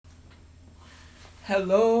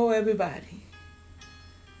Hello, everybody.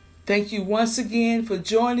 Thank you once again for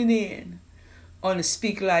joining in on the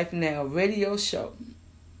Speak Life Now radio show.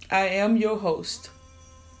 I am your host,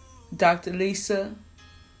 Dr. Lisa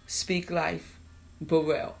Speak Life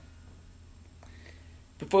Burrell.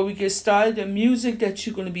 Before we get started, the music that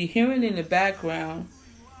you're going to be hearing in the background,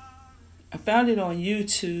 I found it on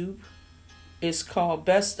YouTube. It's called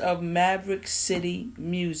Best of Maverick City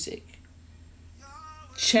Music.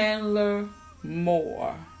 Chandler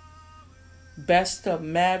Moore. Best of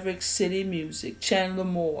Maverick City Music. Chandler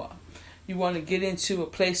Moore. You want to get into a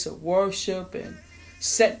place of worship and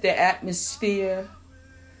set the atmosphere.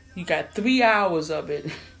 You got 3 hours of it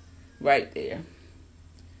right there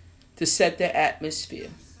to set the atmosphere.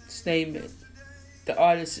 His name is, the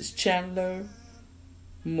artist is Chandler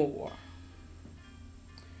Moore.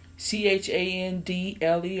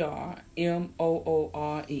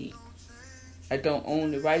 ChandlerMoore. I don't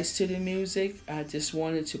own the rights to the music. I just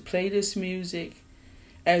wanted to play this music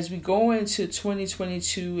as we go into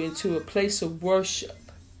 2022 into a place of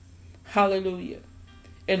worship. Hallelujah.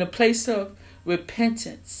 In a place of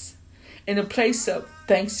repentance. In a place of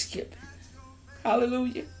thanksgiving.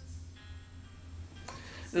 Hallelujah.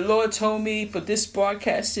 The Lord told me for this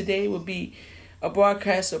broadcast today will be a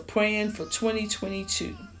broadcast of praying for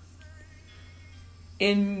 2022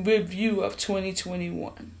 in review of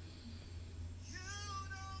 2021.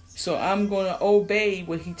 So I'm going to obey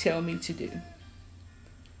what he tells me to do.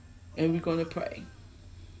 And we're going to pray.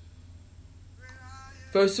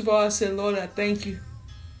 First of all, I said, Lord, I thank you.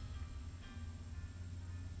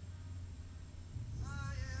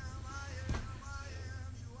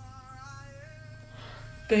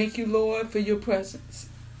 Thank you, Lord, for your presence.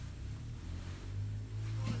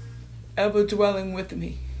 Ever dwelling with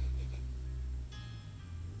me.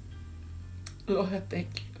 Lord, I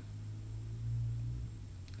thank you.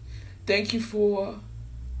 Thank you for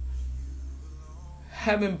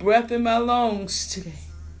having breath in my lungs today.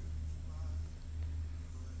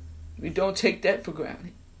 We don't take that for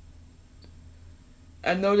granted.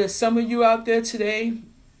 I know that some of you out there today,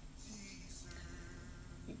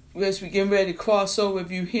 as we get ready to cross over,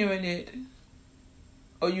 if you're hearing it,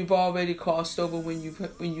 or you've already crossed over when you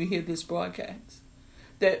hear this broadcast,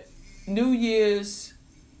 that this New Year's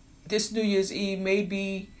Eve may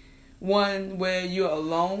be one where you're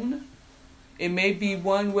alone. It may be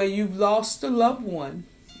one where you've lost a loved one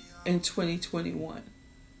in 2021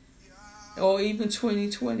 or even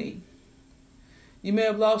 2020. You may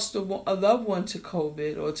have lost a loved one to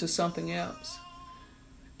COVID or to something else.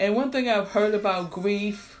 And one thing I've heard about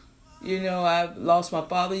grief, I've lost my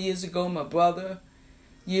father years ago, my brother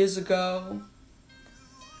years ago.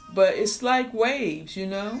 But it's like waves,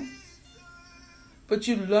 But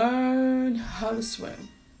you learn how to swim.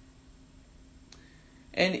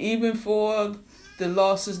 And even for the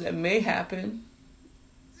losses that may happen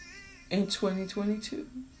in 2022,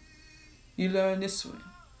 you learn to swim.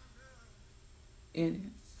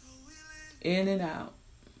 In and out.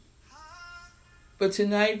 But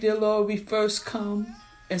tonight, dear Lord, we first come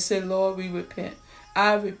and say, Lord, we repent.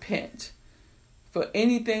 I repent for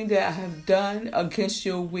anything that I have done against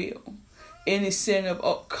your will. Any sin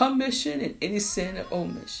of commission and any sin of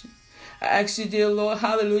omission. I ask you, dear Lord,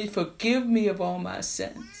 hallelujah, forgive me of all my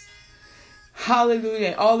sins. Hallelujah.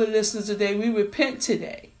 And all the listeners today, we repent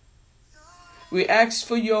today. We ask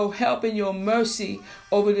for your help and your mercy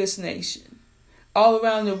over this nation. All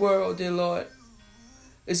around the world, dear Lord,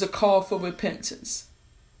 is a call for repentance.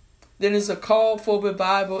 Then there's a call for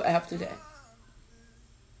revival after that.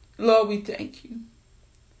 Lord, we thank you.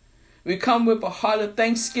 We come with a heart of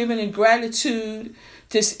thanksgiving and gratitude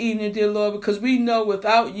this evening, dear Lord, because we know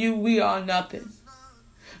without you we are nothing.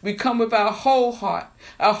 We come with our whole heart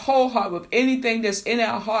with anything that's in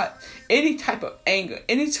our heart, any type of anger,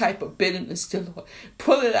 any type of bitterness, dear Lord.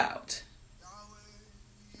 Pull it out.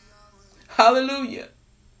 Hallelujah.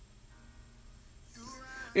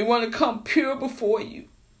 We want to come pure before you.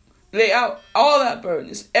 Lay out all our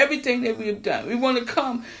burdens, everything that we have done. We want to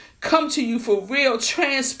come to you for real,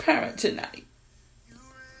 transparent tonight.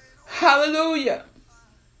 Hallelujah.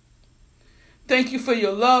 Thank you for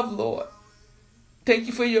your love, Lord. Thank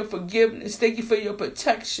you for your forgiveness. Thank you for your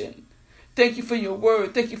protection. Thank you for your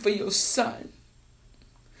word. Thank you for your son.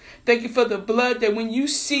 Thank you for the blood that when you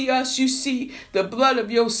see us, you see the blood of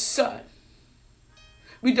your son.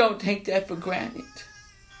 We don't take that for granted.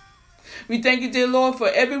 We thank you, dear Lord, for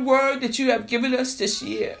every word that you have given us this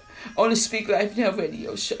year on the Speak Life Now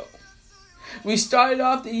radio show. We started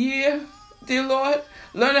off the year, dear Lord,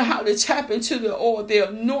 learning how to tap into the oil, the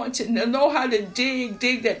anointing, to know how to dig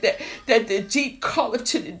that the deep calleth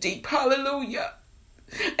to the deep. Hallelujah.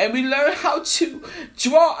 And we learn how to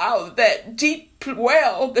draw out that deep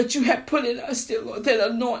well that you have put in us, dear Lord, that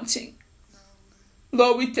anointing.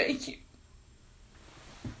 Lord, we thank you.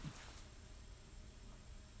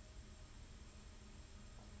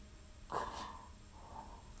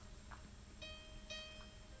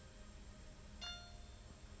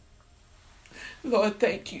 Lord,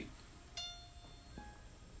 thank you.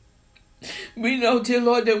 We know, dear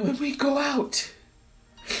Lord, that when we go out,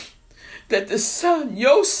 that the sun,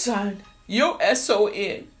 your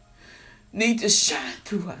S-O-N, need to shine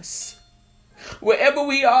through us. Wherever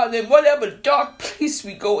we are, in whatever dark place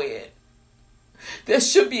we go in, there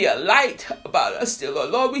should be a light about us, dear Lord.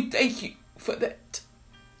 Lord, we thank you for that.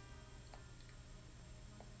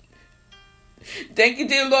 Thank you,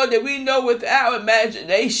 dear Lord, that we know with our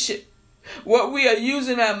imagination, what we are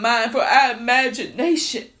using our mind for, our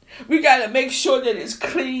imagination, we got to make sure that it's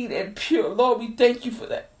clean and pure. Lord, we thank you for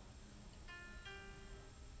that.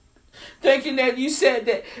 Thank you that you said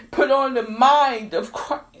that put on the mind of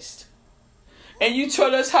Christ. And you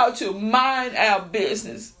taught us how to mind our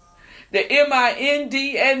business. The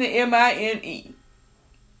M-I-N-D and the M-I-N-E.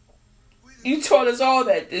 You taught us all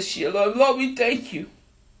that this year, Lord. Lord, we thank you.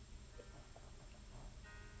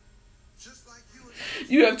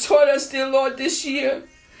 You have taught us, dear Lord, this year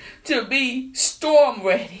to be storm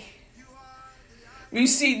ready. We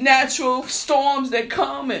see natural storms that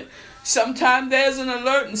come, and sometimes there's an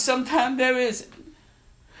alert and sometimes there isn't.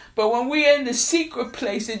 But when we're in the secret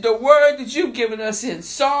place, in the word that you've given us in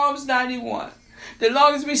Psalms 91, as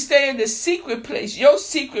long as we stay in the secret place, your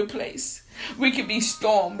secret place, we can be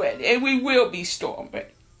storm ready, and we will be storm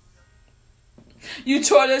ready. You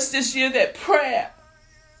taught us this year that prayer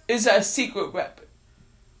is our secret weapon.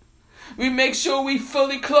 We make sure we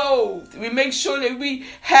fully clothed. We make sure that we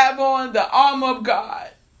have on the armor of God.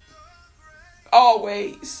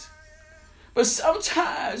 Always. But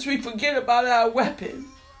sometimes we forget about our weapon.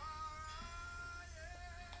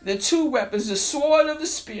 The two weapons, the sword of the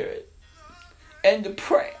Spirit and the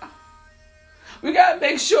prayer. We got to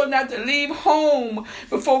make sure not to leave home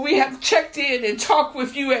before we have checked in and talked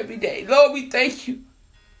with you every day. Lord, we thank you.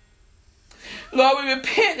 Lord, we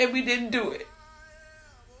repent that we didn't do it.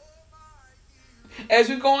 As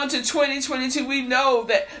we go into 2022, we know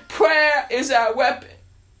that prayer is our weapon.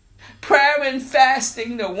 Prayer and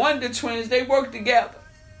fasting, the Wonder Twins, they work together.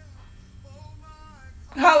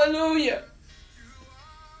 Hallelujah.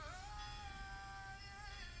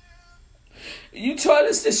 You taught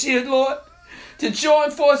us this year, Lord, to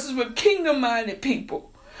join forces with kingdom-minded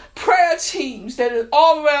people, prayer teams that are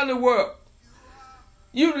all around the world.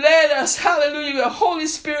 You led us, hallelujah, the Holy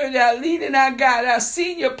Spirit, our leader and our guide, our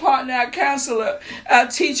senior partner, our counselor, our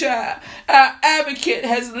teacher, our advocate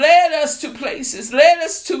has led us to places, led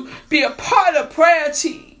us to be a part of prayer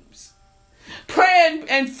teams, praying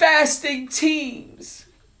and fasting teams.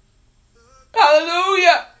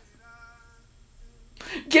 Hallelujah.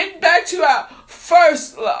 Getting back to our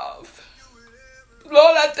first love.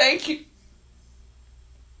 Lord, I thank you.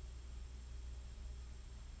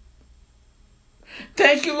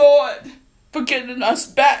 Thank you, Lord, for getting us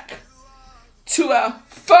back to our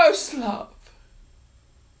first love.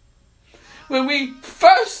 When we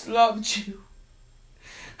first loved you,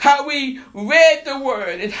 how we read the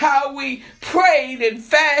word and how we prayed and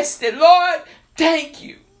fasted. Lord, thank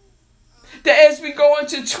you. That as we go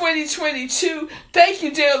into 2022, thank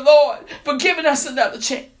you, dear Lord, for giving us another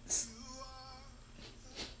chance.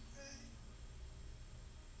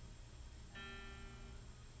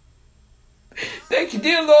 Thank you,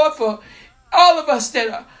 dear Lord, for all of us that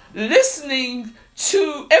are listening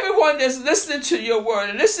to, everyone that's listening to your word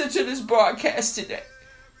and listening to this broadcast today.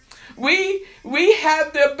 We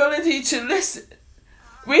have the ability to listen.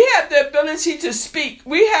 We have the ability to speak.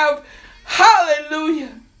 We have,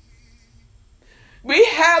 hallelujah. We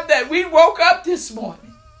have that. We woke up this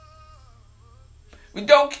morning. We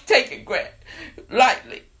don't take it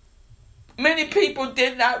lightly. Many people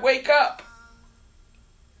did not wake up.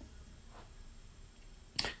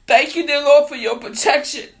 Thank you, dear Lord, for your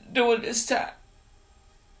protection during this time.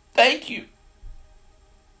 Thank you.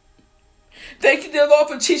 Thank you, dear Lord,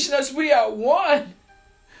 for teaching us we are one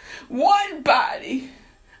body,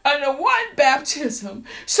 under one baptism,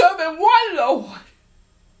 serving one Lord.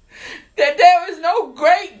 That there is no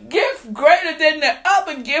great gift greater than the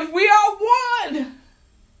other gift. We are one.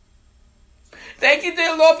 Thank you,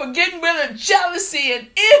 dear Lord, for getting rid of jealousy and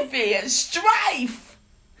envy and strife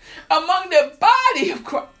among the body of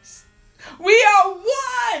Christ. We are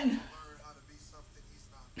one.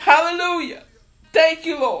 Hallelujah. Thank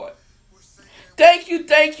you, Lord. Thank you,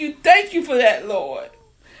 thank you, thank you for that, Lord.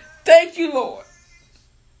 Thank you, Lord.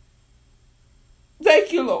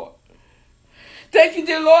 Thank you, Lord. Thank you,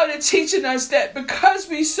 dear Lord, in teaching us that because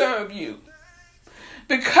we serve you,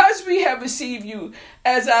 because we have received you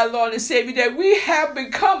as our Lord and Savior, that we have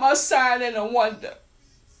become a sign and a wonder.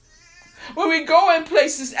 When we go in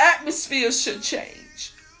places, atmospheres should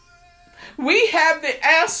change. We have the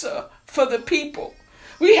answer for the people.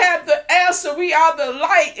 We have the answer. We are the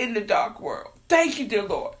light in the dark world. Thank you, dear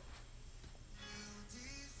Lord.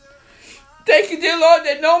 Thank you, dear Lord,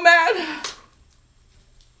 that no matter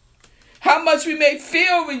how much we may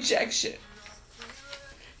feel rejection,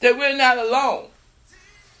 that we're not alone.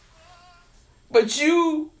 But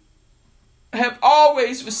you have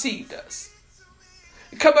always received us.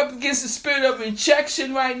 You come up against the spirit of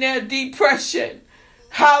rejection right now, depression.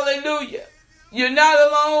 Hallelujah. You're not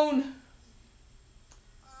alone.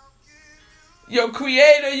 Your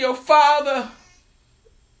Creator, your Father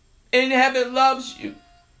in heaven loves you.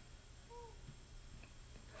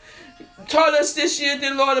 Taught us this year,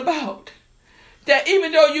 dear Lord, about that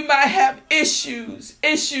even though you might have issues,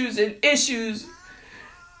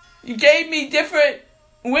 you gave me different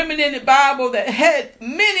women in the Bible that had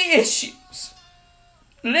many issues.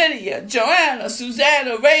 Lydia, Joanna,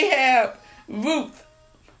 Susanna, Rahab, Ruth,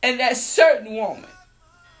 and that certain woman.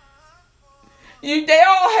 They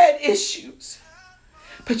all had issues,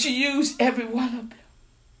 but you used every one of them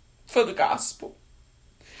for the gospel.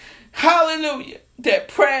 Hallelujah. Their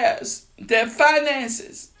prayers, their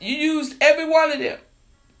finances, you used every one of them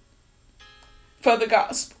for the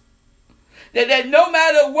gospel. That no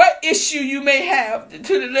matter what issue you may have,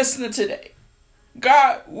 to the listener today,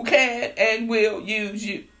 God can and will use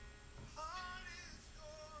you.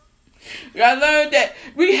 I learned that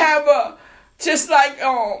we have just like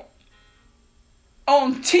on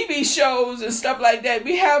TV shows and stuff like that,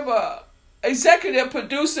 we have a executive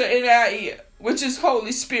producer in our ear, which is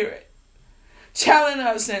Holy Spirit, telling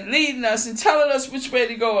us and leading us and telling us which way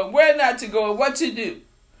to go and where not to go and what to do.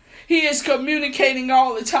 He is communicating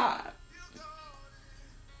all the time.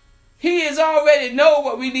 He has already know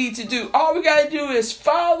what we need to do. All we got to do is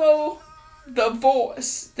follow the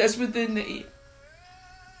voice that's within the ear.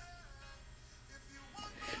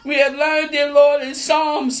 We have learned, dear Lord, in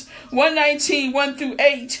Psalms 119, 1 through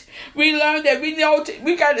 8, we learned that we know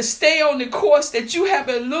we got to stay on the course that you have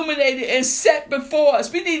illuminated and set before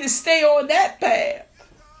us. We need to stay on that path.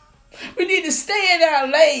 We need to stay in our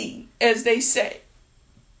lane, as they say.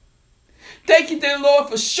 Thank you, dear Lord,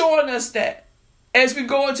 for showing us that as we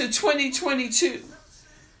go into 2022,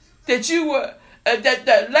 that you were, that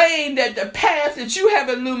the lane, that the path that you have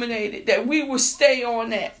illuminated, that we will stay on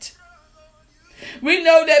that. We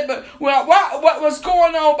know that, but what was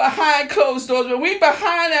going on behind closed doors? When we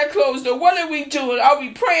behind that closed door, what are we doing? Are we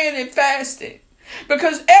praying and fasting?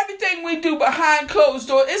 Because everything we do behind closed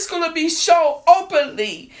doors, it's going to be shown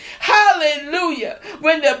openly. Hallelujah.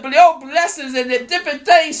 When the blessings and the different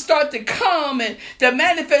things start to come and the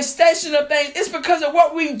manifestation of things, it's because of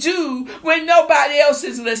what we do when nobody else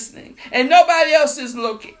is listening and nobody else is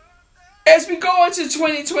looking. As we go into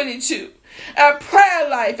 2022, our prayer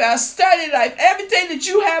life, our study life, everything that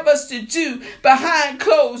you have us to do behind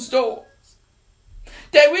closed doors,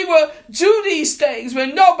 that we will do these things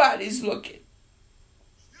when nobody's looking.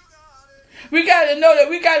 We got to know that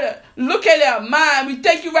we got to look at our mind. We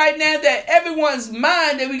thank you right now that everyone's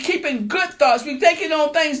mind, that we keeping good thoughts. We thinking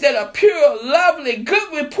on things that are pure, lovely,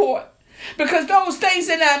 good report. Because those things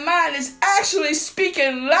in our mind is actually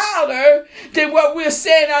speaking louder than what we're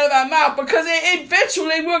saying out of our mouth. Because it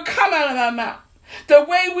eventually will come out of our mouth. The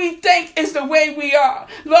way we think is the way we are.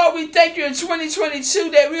 Lord, we thank you in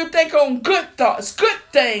 2022 that we'll think on good thoughts, good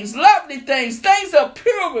things, lovely things, things of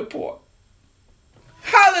pure report.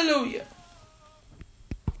 Hallelujah.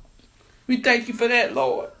 We thank you for that,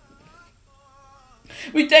 Lord.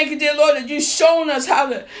 We thank you, dear Lord, that you've shown us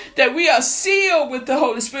that we are sealed with the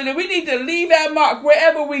Holy Spirit. And we need to leave our mark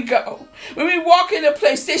wherever we go. When we walk in a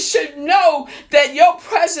place, they should know that your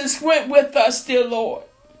presence went with us, dear Lord.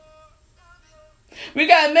 We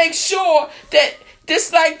got to make sure that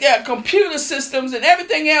just like their computer systems and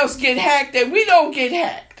everything else get hacked, that we don't get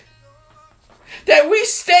hacked. That we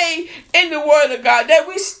stay in the word of God. That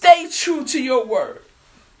we stay true to your word.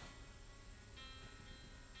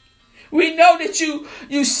 We know that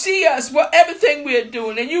you see us, everything we're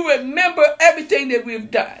doing, and you remember everything that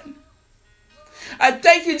we've done. I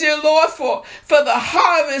thank you, dear Lord, for the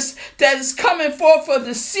harvest that is coming forth, for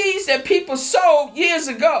the seeds that people sowed years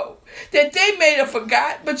ago, that they may have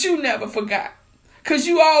forgot, but you never forgot, because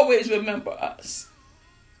you always remember us.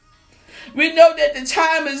 We know that the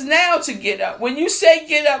time is now to get up. When you say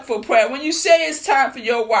get up for prayer, when you say it's time for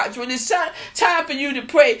your watch, when it's time for you to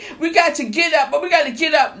pray, we got to get up, but we got to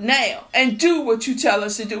get up now and do what you tell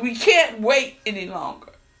us to do. We can't wait any longer.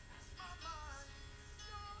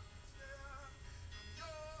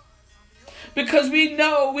 Because we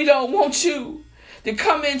know we don't want you to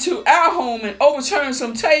come into our home and overturn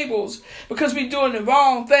some tables because we're doing the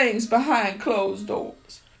wrong things behind closed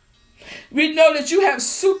doors. We know that you have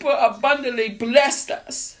super abundantly blessed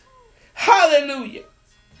us. Hallelujah.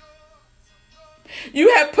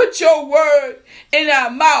 You have put your word in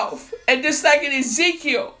our mouth. And just like in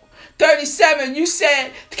Ezekiel 37, you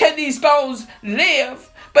said, can these bones live?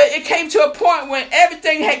 But it came to a point when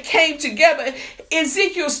everything had came together.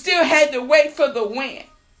 Ezekiel still had to wait for the wind.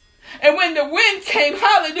 And when the wind came,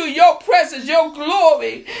 hallelujah, your presence, your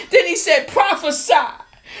glory, then he said, prophesy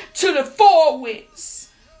to the four winds.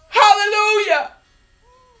 Hallelujah.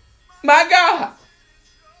 My God.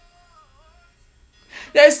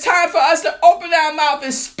 There's time for us to open our mouth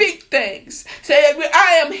and speak things. Say,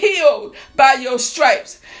 I am healed by your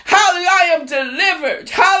stripes. Hallelujah, I am delivered.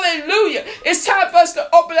 Hallelujah. It's time for us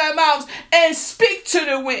to open our mouths and speak to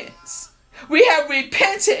the winds. We have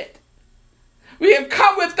repented. We have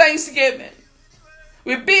come with thanksgiving.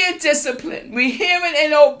 We're being disciplined. We're hearing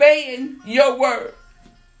and obeying your word.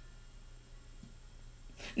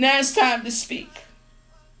 Now it's time to speak.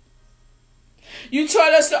 You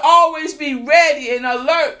taught us to always be ready and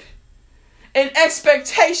alert in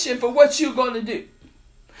expectation for what you're going to do.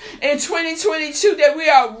 In 2022, that we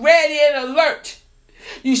are ready and alert.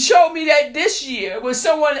 You showed me that this year when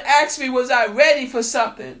someone asked me, was I ready for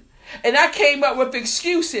something? And I came up with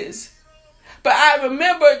excuses. But I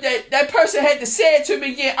remember that person had to say it to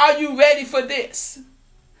me again, are you ready for this?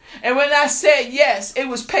 And when I said yes, it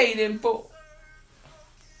was paid in full.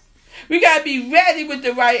 We got to be ready with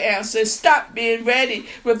the right answer. Stop being ready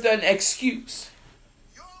with an excuse.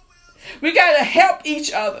 We got to help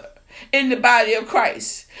each other in the body of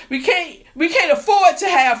Christ. We can't afford to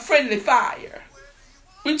have friendly fire.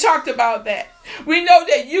 We talked about that. We know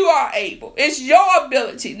that you are able. It's your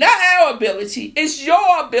ability, not our ability. It's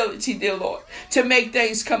your ability, dear Lord, to make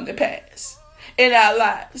things come to pass in our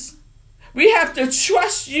lives. We have to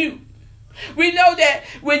trust you. We know that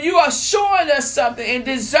when you are showing us something and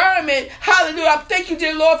discernment, hallelujah, I thank you,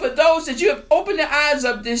 dear Lord, for those that you have opened the eyes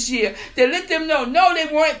of this year, that let them know, no, they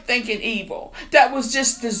weren't thinking evil. That was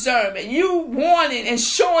just discernment. You warning and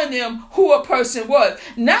showing them who a person was,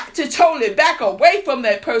 not to totally back away from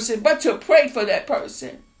that person, but to pray for that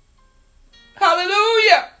person.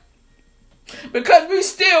 Hallelujah. Because we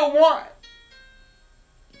still want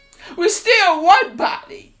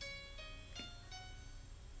body.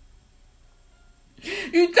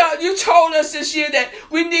 You told us this year that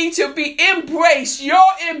we need to be your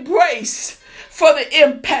embrace for the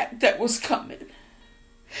impact that was coming.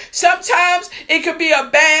 Sometimes it could be a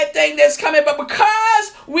bad thing that's coming, but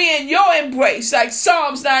because we in your embrace, like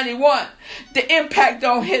Psalms 91, the impact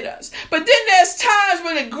don't hit us. But then there's times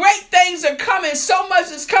when the great things are coming, so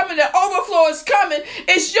much is coming, the overflow is coming.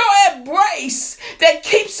 It's your embrace that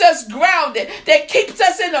keeps us grounded, that keeps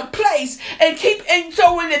us in a place, and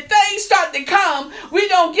so when the things start to come, we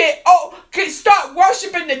don't start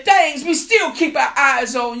worshiping the things. We still keep our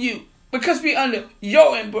eyes on you because we're under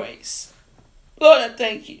your embrace. Lord, I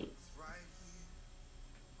thank you.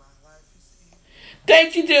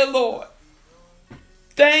 Thank you, dear Lord.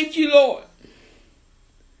 Thank you, Lord.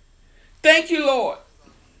 Thank you, Lord.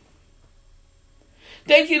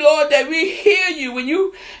 Thank you, Lord, that we hear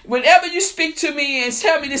you whenever you speak to me and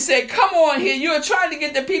tell me to say, come on here. You are trying to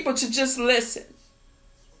get the people to just listen.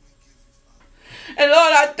 And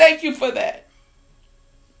Lord, I thank you for that.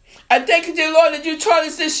 I thank you, dear Lord, that you taught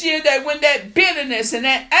us this year that when that bitterness and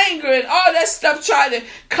that anger and all that stuff tried to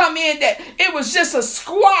come in, that it was just a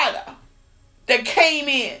squatter that came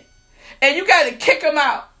in. And you got to kick them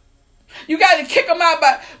out. You got to kick them out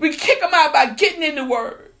by getting in the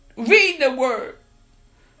word, reading the word.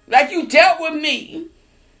 Like you dealt with me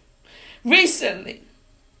recently.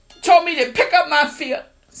 Told me to pick up my feelings.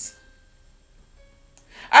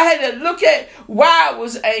 I had to look at why I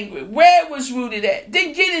was angry, where it was rooted at.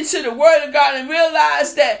 Then get into the word of God and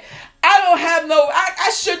realize that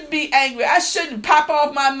I shouldn't be angry. I shouldn't pop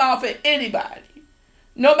off my mouth at anybody.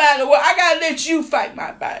 No matter what, I got to let you fight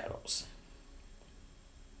my battles.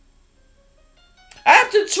 I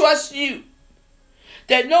have to trust you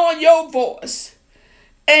that knowing your voice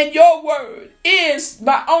and your word is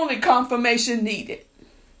my only confirmation needed.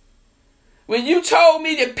 When you told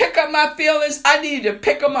me to pick up my feelings, I needed to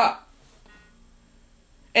pick them up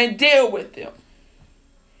and deal with them.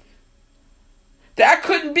 That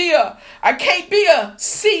I can't be a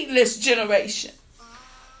seedless generation.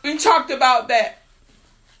 We talked about that.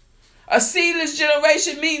 A seedless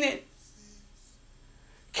generation meaning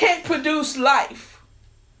can't produce life.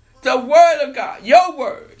 The word of God, your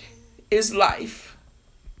word, is life.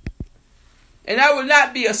 And I will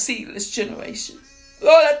not be a seedless generation.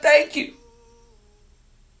 Lord, I thank you.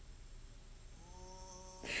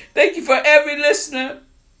 Thank you for every listener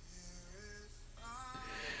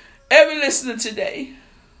today.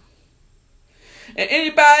 And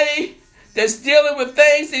anybody that's dealing with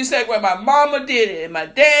things, they say, well, my mama did it and my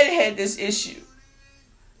dad had this issue.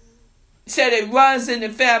 Said it runs in the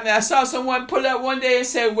family. I saw someone put up one day and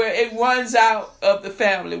said, well, it runs out of the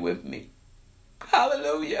family with me.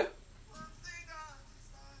 Hallelujah.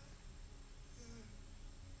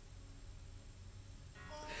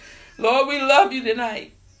 Lord, we love you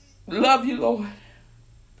tonight. Love you, Lord.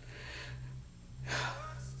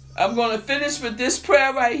 I'm going to finish with this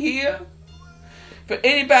prayer right here. For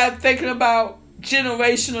anybody thinking about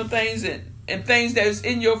generational things and things that is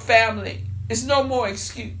in your family, it's no more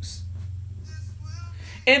excuse.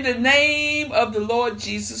 In the name of the Lord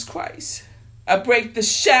Jesus Christ, I break the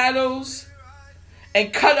shadows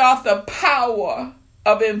and cut off the power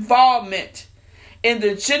of involvement in the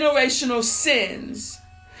generational sins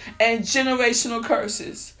and generational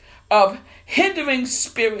curses of hindering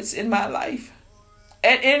spirits in my life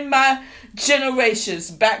and in my generations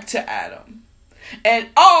back to Adam and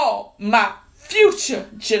all my future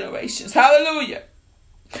generations. Hallelujah.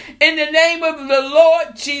 In the name of the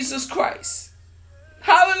Lord Jesus Christ.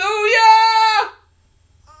 Hallelujah.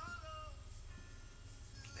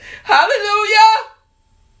 Hallelujah.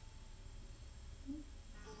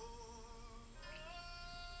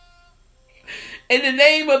 In the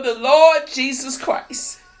name of the Lord Jesus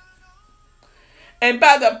Christ. And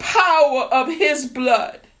by the power of his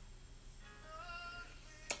blood,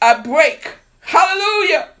 I break,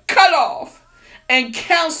 hallelujah, cut off and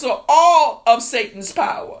cancel all of Satan's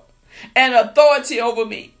power and authority over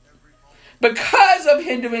me because of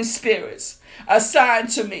hindering spirits assigned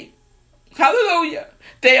to me. Hallelujah.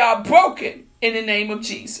 They are broken in the name of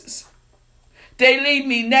Jesus. They leave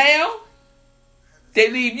me now.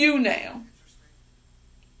 They leave you now.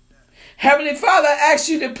 Heavenly Father, I ask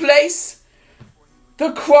you to place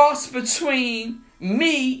the cross between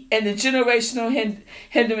me and the generational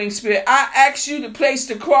hindering spirit. I ask you to place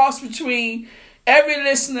the cross between every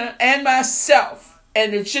listener and myself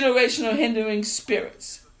and the generational hindering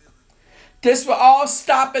spirits. This will all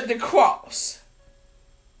stop at the cross.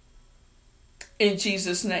 In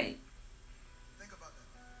Jesus' name.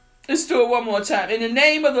 Let's do it one more time. In the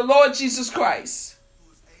name of the Lord Jesus Christ.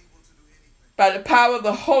 By the power of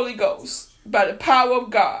the Holy Ghost. By the power of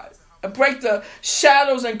God. I break the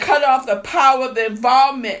shadows and cut off the power of the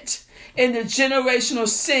involvement in the generational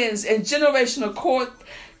sins and generational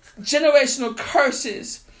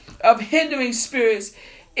curses of hindering spirits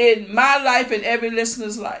in my life and every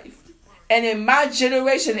listener's life. And in my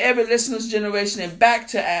generation, every listener's generation, and back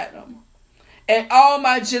to Adam. And all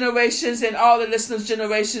my generations and all the listeners'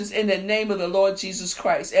 generations in the name of the Lord Jesus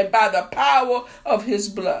Christ. And by the power of his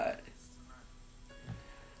blood.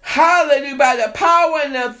 Hallelujah. By the power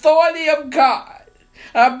and the authority of God.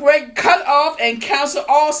 I break, cut off, and cancel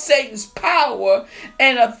all Satan's power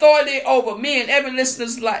and authority over me and every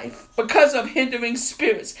listener's life. Because of hindering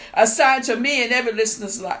spirits assigned to me and every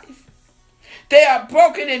listener's life. They are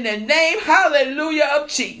broken in the name, hallelujah, of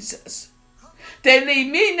Jesus. They leave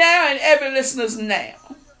me now and every listener's now.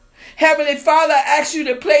 Heavenly Father, I ask you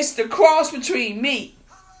to place the cross between me.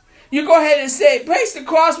 You go ahead and say, place the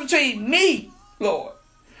cross between me, Lord,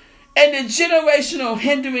 and the generational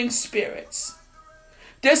hindering spirits.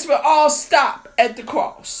 This will all stop at the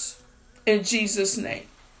cross. In Jesus' name.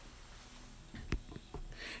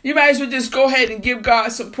 You might as well just go ahead and give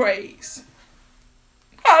God some praise.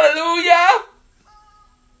 Hallelujah.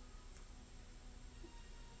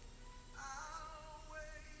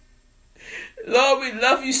 Lord, we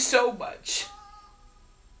love you so much.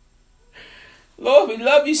 Lord, we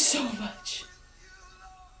love you so much.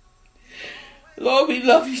 Lord, we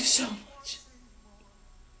love you so much.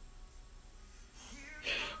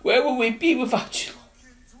 Where would we be without you,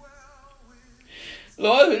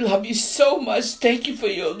 Lord? Lord, we love you so much. Thank you for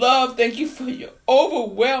your love. Thank you for your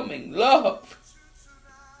overwhelming love.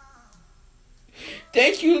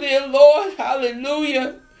 Thank you, dear Lord,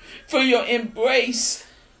 hallelujah, for your embrace.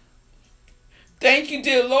 Thank you,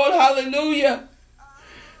 dear Lord, hallelujah.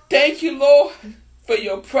 Thank you, Lord, for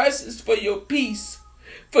your presence, for your peace,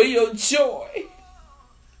 for your joy.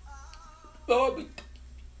 Lord, we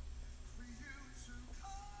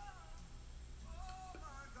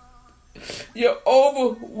Your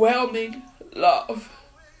overwhelming love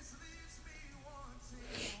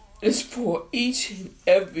is for each and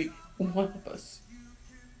every one of us.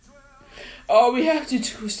 All we have to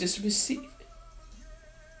do is just receive it.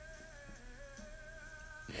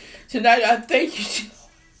 Tonight, I thank you, Lord.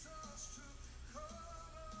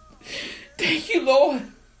 Thank you, Lord,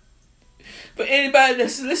 for anybody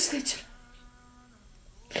that's listening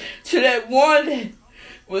to that one that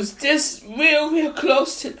was just real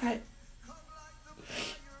close tonight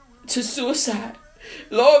to suicide.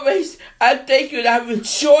 Lord, I thank you and I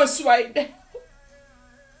rejoice right now.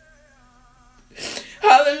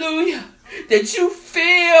 Hallelujah. That you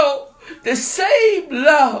feel the same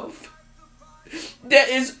love that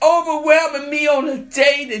is overwhelming me on a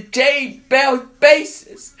day-to-day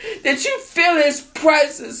basis. That you feel his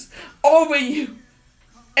presence over you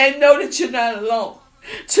and know that you're not alone.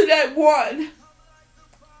 To that one,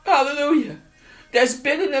 hallelujah, that's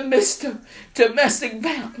been in the midst of domestic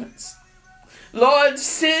violence. Lord,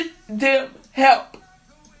 send them help.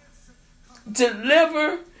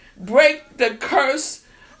 Deliver, break the curse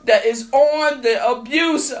that is on the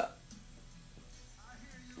abuser.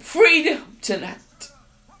 Freedom tonight.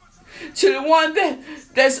 To the one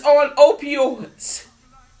that's on opioids,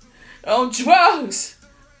 on drugs,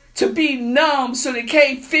 to be numb so they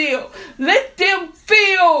can't feel. Let them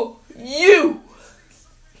feel you.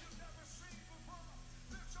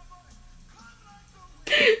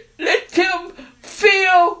 Let them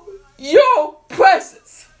feel your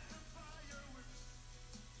presence.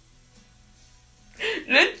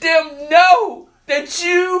 Let them know that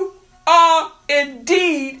you are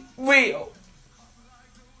indeed real.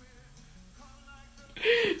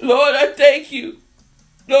 Lord, I thank you.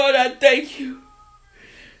 Lord, I thank you.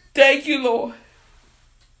 Thank you, Lord.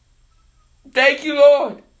 Thank you,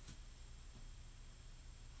 Lord.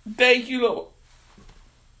 Thank you, Lord.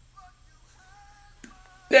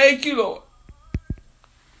 Thank you, Lord.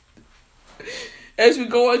 As we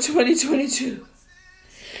go in 2022,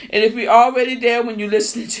 and if we're already there when you're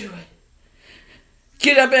listening to it,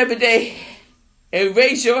 get up every day and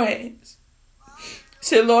raise your hands.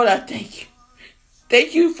 Say, Lord, I thank you.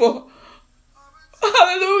 Thank you for,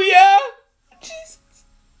 hallelujah, Jesus.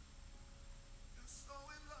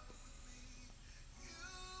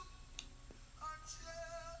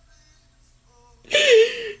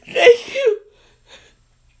 Thank you.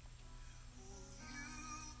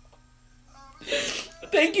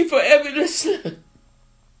 Thank you for every listener.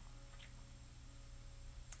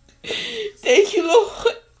 Thank you,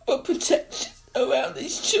 Lord, for protection around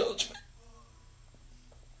these children.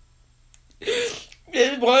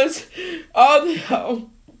 There was all the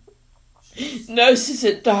nurses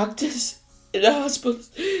and doctors in the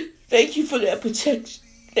hospitals. Thank you for their protection.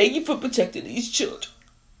 Thank you for protecting these children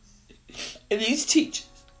and these teachers.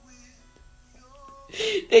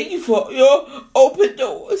 Thank you for your open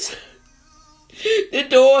doors. The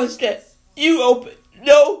doors that you open,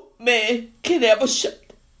 no man can ever shut.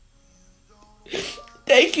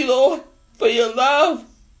 Thank you, Lord, for your love.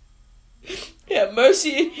 Have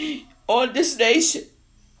mercy on this nation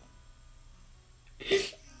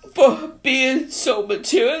for being so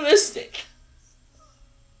materialistic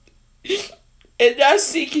and not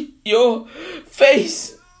seeking your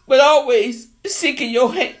face, but always seeking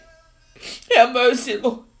your hand. Have mercy,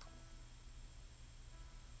 Lord.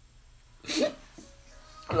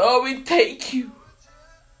 Lord, we thank you.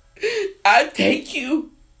 I thank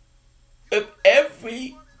you of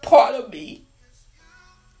every part of me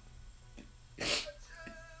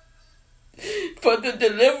for the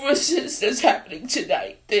deliverances that's happening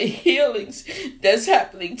tonight, the healings that's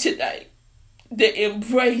happening tonight, the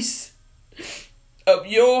embrace of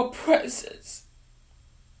your presence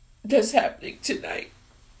that's happening tonight.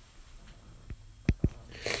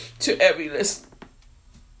 To every listener,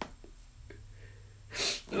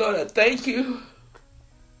 Lord, I thank you.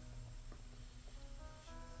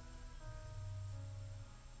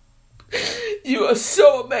 You are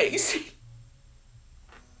so amazing.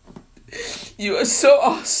 You are so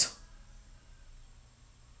awesome.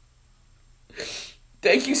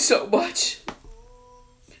 Thank you so much.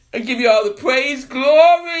 I give you all the praise,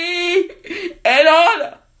 glory, and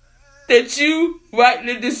honor that you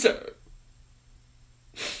rightly deserve.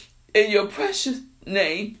 In your precious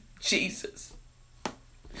name, Jesus.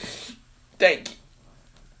 Thank you.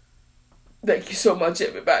 Thank you so much,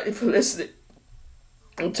 everybody, for listening.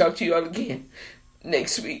 I'll talk to you all again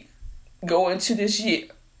next week. Go into this year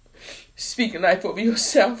speaking life over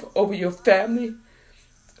yourself, over your family,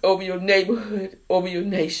 over your neighborhood, over your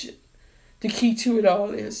nation. The key to it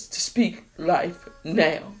all is to speak life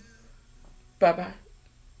now. Bye-bye.